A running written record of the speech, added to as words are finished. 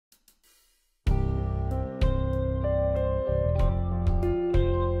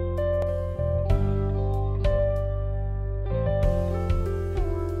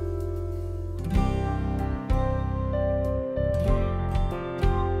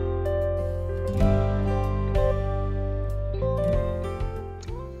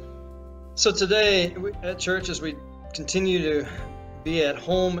So today at church, as we continue to be at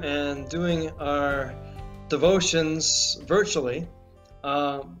home and doing our devotions virtually,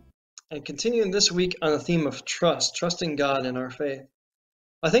 and continuing this week on the theme of trusting God in our faith.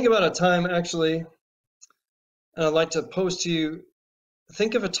 I think about a time actually, and I'd like to pose to you,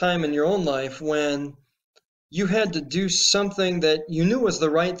 think of a time in your own life when you had to do something that you knew was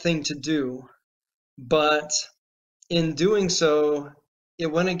the right thing to do, but in doing so,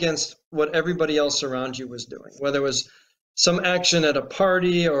 it went against what everybody else around you was doing, whether it was some action at a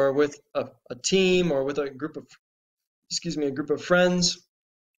party or with a team or with a group of friends.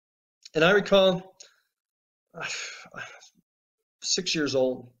 And I recall 6 years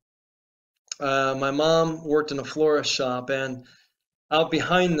old. My mom worked in a florist shop, and out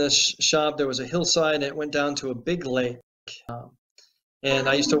behind this shop there was a hillside, and it went down to a big lake. And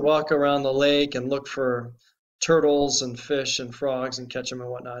I used to walk around the lake and look for turtles and fish and frogs and catch them and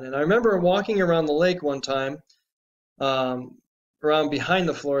whatnot. And I remember walking around the lake one time, around behind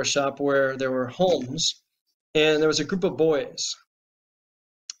the florist shop where there were homes, and there was a group of boys.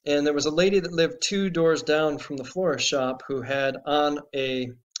 And there was a lady that lived 2 doors down from the florist shop who had on a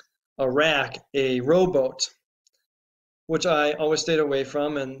rack a rowboat, which I always stayed away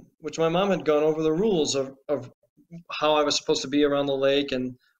from, and which my mom had gone over the rules of how I was supposed to be around the lake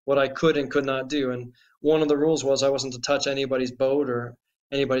and what I could and could not do. And one of the rules was I wasn't to touch anybody's boat or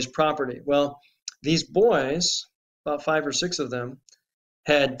anybody's property. Well, these boys, about 5 or 6 of them,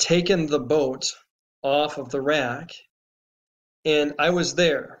 had taken the boat off of the rack, and I was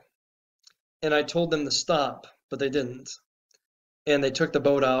there. And I told them to stop, but they didn't. And they took the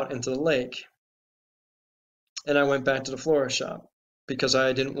boat out into the lake. And I went back to the florist shop because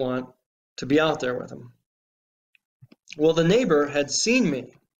I didn't want to be out there with them. Well, the neighbor had seen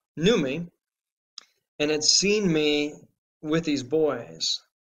me, knew me, and had seen me with these boys.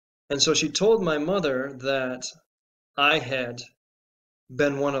 And so she told my mother that I had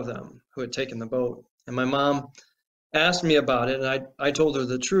been one of them who had taken the boat. And my mom asked me about it, and I told her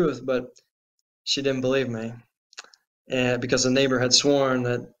the truth, but she didn't believe me, and because the neighbor had sworn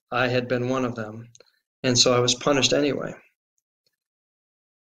that I had been one of them. And so I was punished anyway.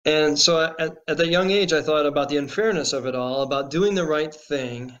 And so at that young age, I thought about the unfairness of it all, about doing the right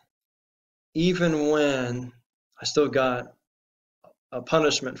thing, even when I still got a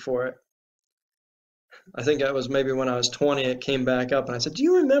punishment for it. I think that was maybe when I was 20, it came back up, and I said, "Do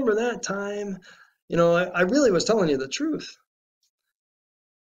you remember that time? You know, I really was telling you the truth."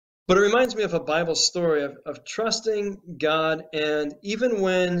 But it reminds me of a Bible story of trusting God, and even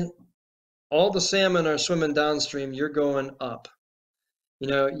when all the salmon are swimming downstream, you're going up. You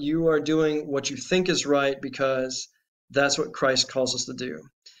know, you are doing what you think is right because that's what Christ calls us to do.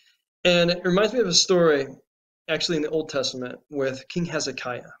 And it reminds me of a story, actually in the Old Testament, with King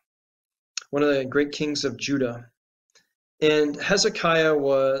Hezekiah, one of the great kings of Judah. And Hezekiah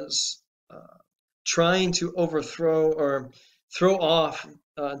was trying to overthrow or throw off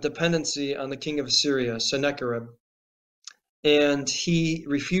dependency on the king of Assyria, Sennacherib. And he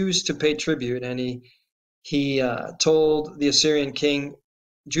refused to pay tribute, and he told the Assyrian king,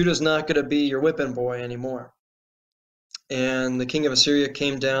 "Judah's not going to be your whipping boy anymore." And the king of Assyria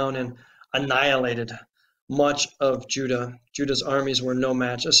came down and annihilated much of Judah. Judah's armies were no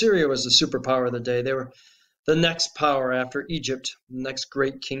match. Assyria was the superpower of the day. They were the next power after Egypt, the next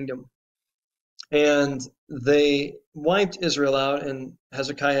great kingdom. And they wiped Israel out, and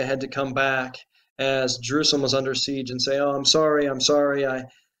Hezekiah had to come back as Jerusalem was under siege and say, "Oh, I'm sorry, I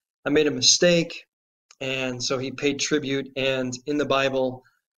made a mistake." And so he paid tribute. And in the Bible,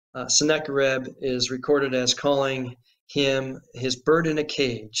 Sennacherib is recorded as calling him his bird in a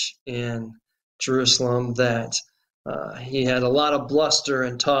cage in Jerusalem, that he had a lot of bluster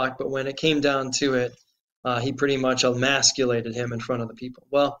and talk, but when it came down to it, he pretty much emasculated him in front of the people.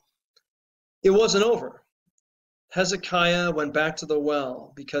 Well, it wasn't over. Hezekiah went back to the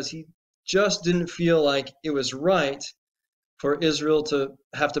well because he just didn't feel like it was right for Israel to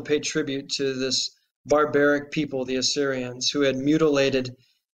have to pay tribute to this barbaric people, the Assyrians, who had mutilated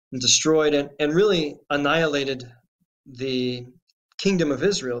and destroyed and really annihilated the kingdom of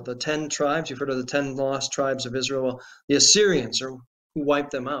Israel, the 10 tribes. You've heard of the 10 lost tribes of Israel. Well, the Assyrians are who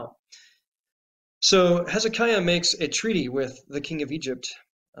wiped them out. So Hezekiah makes a treaty with the king of Egypt,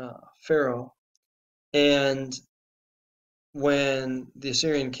 Pharaoh, and when the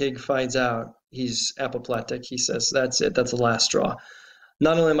Assyrian king finds out, he's apoplectic. He says, "That's it. That's the last straw.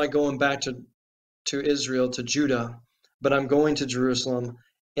 Not only am I going back to Israel, to Judah, but I'm going to Jerusalem,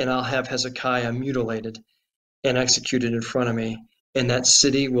 and I'll have Hezekiah mutilated and executed in front of me, and that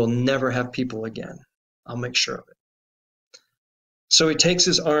city will never have people again. I'll make sure of it." So he takes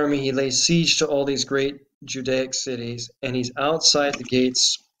his army, he lays siege to all these great Judaic cities, and he's outside the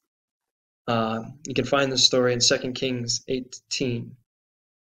gates. You can find this story in 2 Kings 18.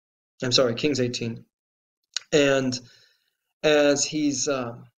 I'm sorry, Kings 18. And as he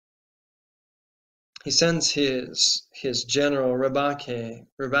sends his general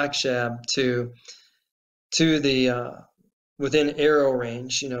Rabakshab to the within arrow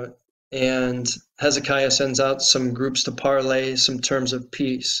range, and Hezekiah sends out some groups to parlay some terms of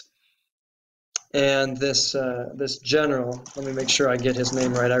peace. And this general, let me make sure I get his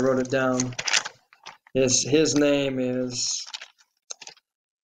name right. I wrote it down. His name is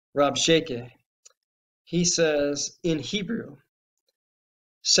Rabshakeh. He says in Hebrew,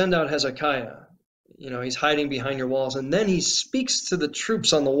 send out Hezekiah. He's hiding behind your walls. And then he speaks to the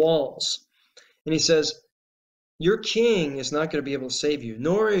troops on the walls. And he says, your king is not going to be able to save you,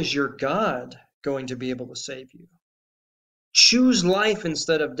 nor is your God going to be able to save you. Choose life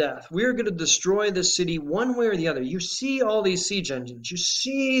instead of death. We're going to destroy the city one way or the other. You see all these siege engines. You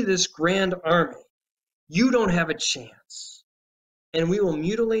see this grand army. You don't have a chance. And we will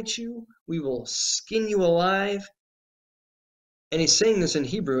mutilate you. We will skin you alive. And he's saying this in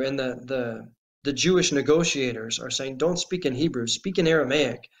Hebrew, and the Jewish negotiators are saying, don't speak in Hebrew, speak in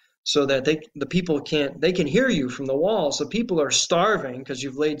Aramaic, so that the people can hear you from the walls. The people are starving because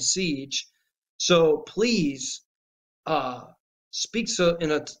you've laid siege. So please speak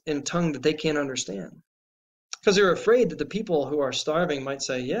in a tongue that they can't understand. Because they're afraid that the people who are starving might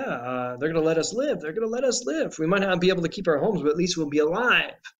say, they're going to let us live. They're going to let us live. We might not be able to keep our homes, but at least we'll be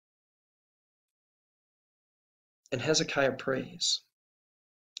alive. And Hezekiah prays.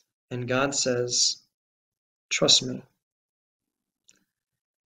 And God says, trust me.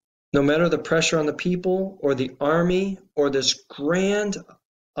 No matter the pressure on the people or the army or this grand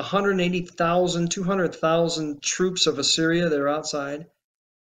 180,000, 200,000 troops of Assyria that are outside,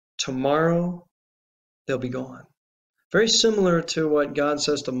 tomorrow they'll be gone. Very similar to what God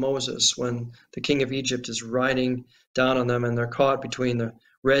says to Moses when the king of Egypt is riding down on them and they're caught between the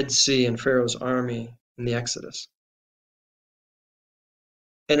Red Sea and Pharaoh's army in the Exodus.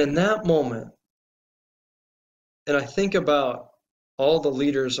 And in that moment, and I think about all the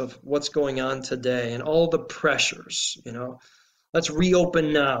leaders of what's going on today and all the pressures, let's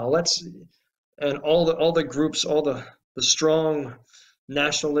reopen now. And all the groups, all the strong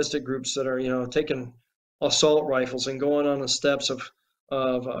nationalistic groups that are, taking assault rifles and going on the steps of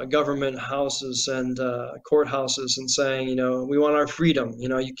government houses and courthouses and saying, we want our freedom.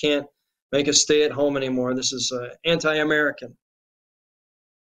 You can't make us stay at home anymore. This is anti-American.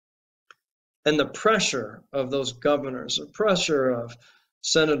 And the pressure of those governors, the pressure of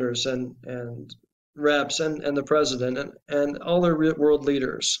senators and reps and the president and all the world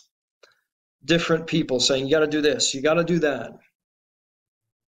leaders, different people saying, you got to do this, you got to do that.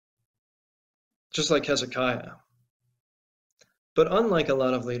 Just like Hezekiah. But unlike a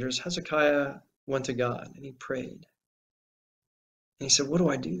lot of leaders, Hezekiah went to God and he prayed. And he said, what do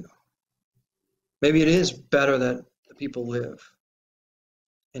I do? Maybe it is better that the people live.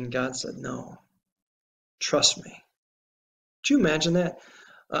 And God said, no, trust me. Do you imagine that?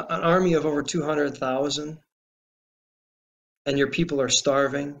 An army of over 200,000 and your people are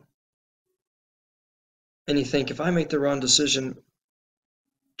starving. And you think, if I make the wrong decision,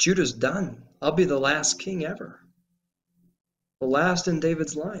 Judah's done. I'll be the last king ever. The last in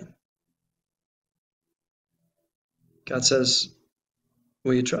David's line. God says,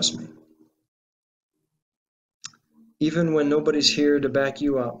 will you trust me? Even when nobody's here to back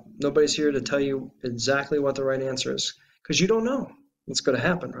you up, nobody's here to tell you exactly what the right answer is, because you don't know what's going to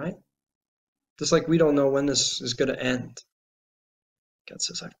happen, right? Just like we don't know when this is going to end. God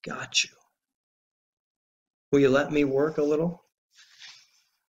says, I've got you. Will you let me work a little?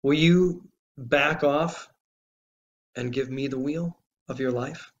 Will you back off and give me the wheel of your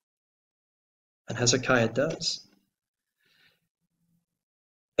life? And Hezekiah does.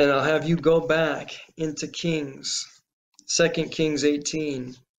 And I'll have you go back into Kings, 2 Kings 18,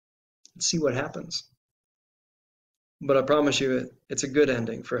 and see what happens. But I promise you, it's a good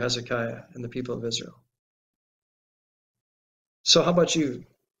ending for Hezekiah and the people of Israel. So how about you?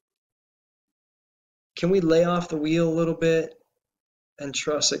 Can we lay off the wheel a little bit and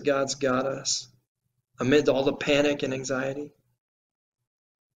trust that God's got us amid all the panic and anxiety?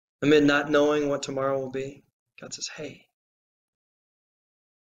 Amid not knowing what tomorrow will be? God says, hey,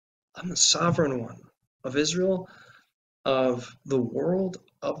 I'm the sovereign one of Israel, of the world,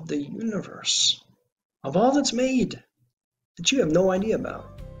 of the universe, of all that's made that you have no idea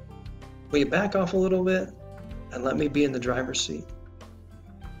about. Will you back off a little bit and let me be in the driver's seat?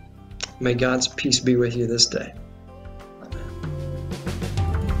 May God's peace be with you this day.